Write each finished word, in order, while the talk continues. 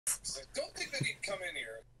I don't think that he'd come in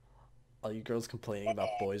here. All you girls complaining about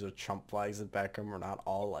boys with Trump flags in the background, we're not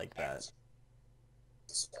all like that.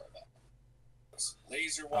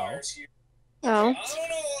 Laser wires here. Oh. I don't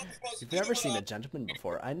know. You've never seen a gentleman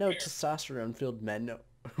before. I know testosterone-filled men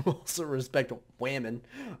who also respect women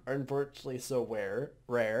are unfortunately so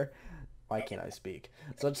rare. Why can't I speak?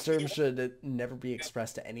 Such terms should never be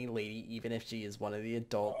expressed to any lady, even if she is one of the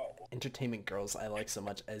adult entertainment girls I like so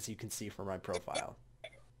much, as you can see from my profile.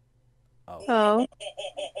 Oh. Oh.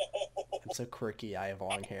 I'm so quirky, I have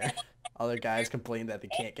long hair. Other guys complain that they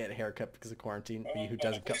can't get a haircut because of quarantine. Me, who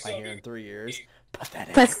doesn't cut my hair in 3 years.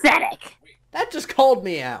 Pathetic. Pathetic. That just called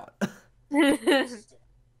me out.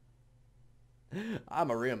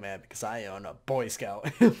 I'm a real man because I own a Boy Scout.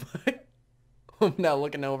 I'm now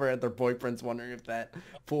looking over at their boyfriends, wondering if that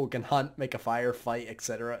fool can hunt, make a fire, fight,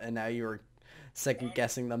 etc. And now you're second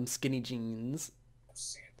guessing them. Skinny jeans.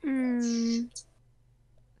 Mm.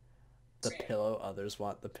 The pillow others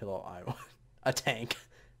want, the pillow I want. A tank.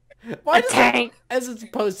 Why A tank. As it's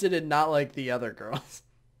posted and not like the other girls?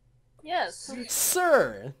 Yes.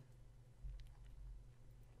 Sir!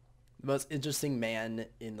 The most interesting man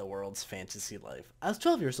in the world's fantasy life. I was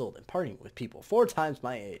 12 years old and partying with people 4 times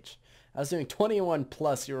my age. I was doing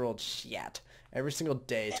 21-plus-year-old shit every single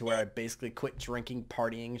day to where I basically quit drinking,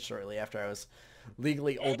 partying shortly after I was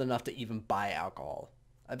legally old enough to even buy alcohol.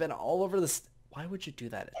 I've been all over the... Why would you do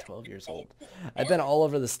that at 12 years old? I've been all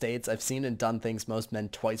over the states. I've seen and done things most men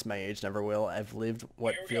twice my age never will. I've lived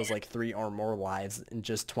what feels like 3 or more lives in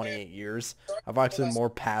just 28 years. I've walked through more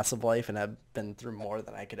passive life and I've been through more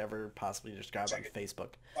than I could ever possibly describe on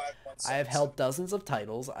Facebook. I have held dozens of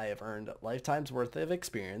titles. I have earned lifetimes worth of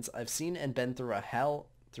experience. I've seen and been through hell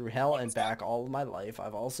and back all of my life.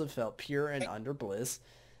 I've also felt pure and under bliss.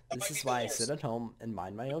 This is why I sit at home and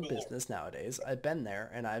mind my own business nowadays. I've been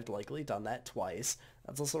there, and I've likely done that twice.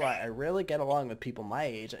 That's also why I rarely get along with people my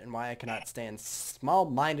age, and why I cannot stand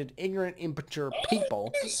small-minded, ignorant, immature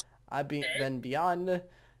people. I've been beyond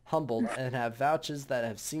humbled and have vouchers that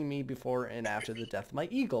have seen me before and after the death of my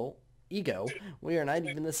ego. We are not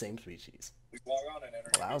even the same species. Well,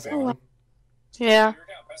 that was long. Yeah.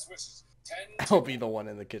 I'll be the one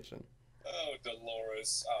in the kitchen. Oh,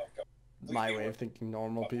 Dolores. Oh, God. My way of thinking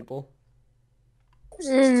normal people.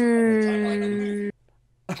 Mm.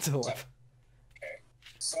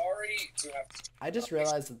 Sorry to have to... I just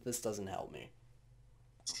realized that this doesn't help me.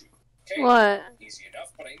 What? Easy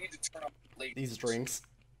enough, but I need to turn up These drinks.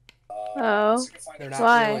 Oh. They're not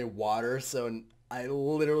Why? really water, so I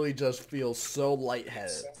literally just feel so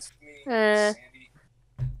lightheaded.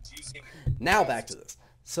 Now back to this.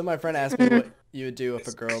 So my friend asked me what you would do if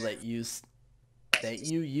a girl that you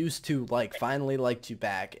used to like finally liked you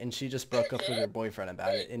back, and she just broke up with her boyfriend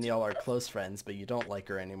about it, and y'all are close friends, but you don't like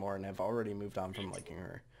her anymore and have already moved on from liking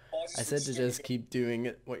her. I said to just keep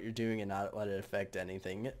doing what you're doing and not let it affect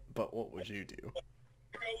anything, but what would you do?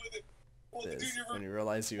 This, when you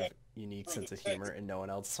realize you have a unique sense of humor and no one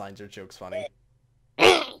else finds your jokes funny.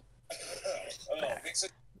 Back.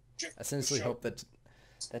 I sincerely hope that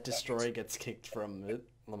Destroy gets kicked from it.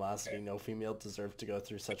 Lamosity, no female deserves to go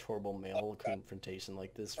through such horrible male confrontation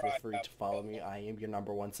like this. Feel free to follow me. I am your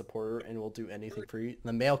 #1 supporter and will do anything for you.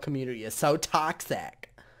 The male community is so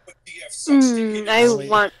toxic.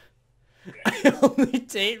 I only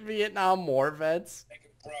date Vietnam War vets.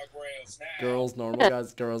 Girls, normal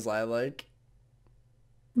guys, girls I like.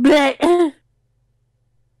 But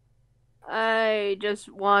I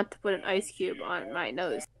just want to put an ice cube on my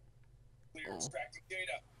nose.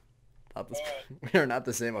 We are not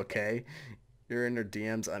the same, okay? You're in her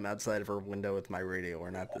DMs, I'm outside of her window with my radio.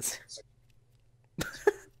 We're not the same.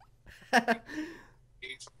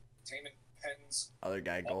 Other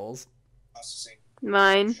guy goals?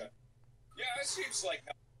 Mine.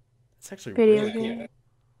 It's actually Video really game. cool.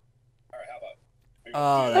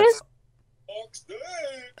 Oh,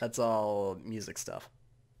 that's all music stuff.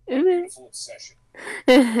 Another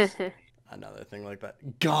thing like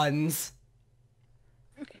that. Guns!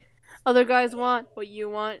 Other guys want what you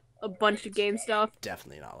want, a bunch of game stuff.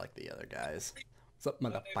 Definitely not like the other guys. What's up,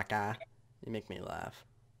 motherfucker? You make me laugh.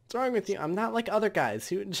 What's wrong with you? I'm not like other guys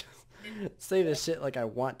who just say this shit like I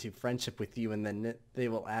want to friendship with you and then they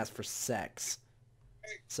will ask for sex.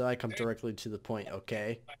 So I come directly to the point,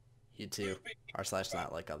 okay? You too. R/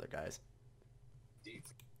 not like other guys.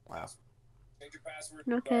 Wow.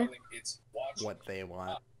 Okay. What they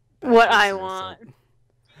want. What I want.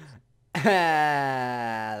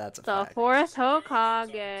 That's a The fact. 4th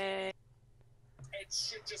Hokage.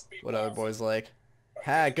 What other boys like?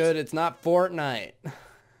 Ha, good, it's not Fortnite.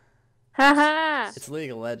 Haha. It's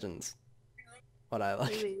League of Legends. What I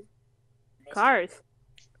like. Cars.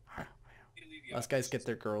 Most guys get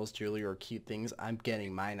their girls jewelry or cute things. I'm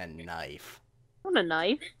getting mine a knife. I want a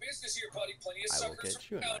knife. Big business here, buddy. Plenty of I will suckers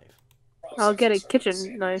get you a knife. I'll get a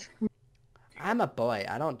kitchen knife. I'm a boy.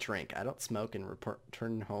 I don't drink. I don't smoke and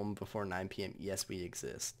return home before 9 p.m. Yes, we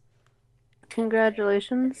exist.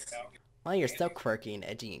 Congratulations. Oh, you're so quirky and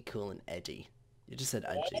edgy and cool and edgy. You just said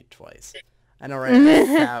edgy twice. I know, right? It's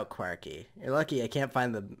so quirky. You're lucky I can't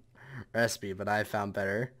find the recipe, but I found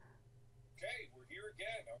better. Okay, we're here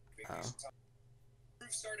again. Oh.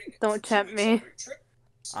 Don't tempt me.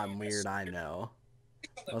 I'm weird, I know.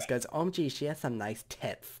 Those guys, OMG, she has some nice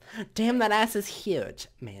tits. Damn, that ass is huge.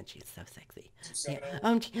 Man, she's so sexy. Yeah,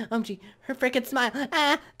 OMG, her frickin' smile.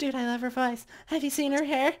 Ah, dude, I love her voice. Have you seen her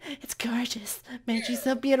hair? It's gorgeous. Man, she's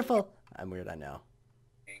so beautiful. I'm weird, I know.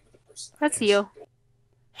 That's you.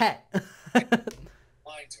 Hey.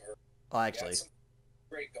 Well, actually,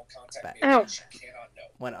 Ow.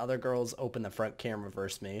 when other girls open the front camera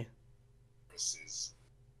versus me.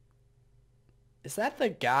 Is that the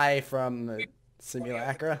guy from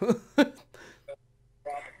Simulacra?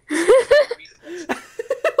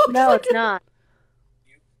 No, it's not.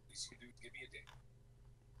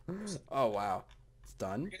 Oh, wow. It's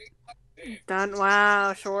done? Done.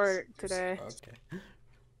 Wow, short today. Okay.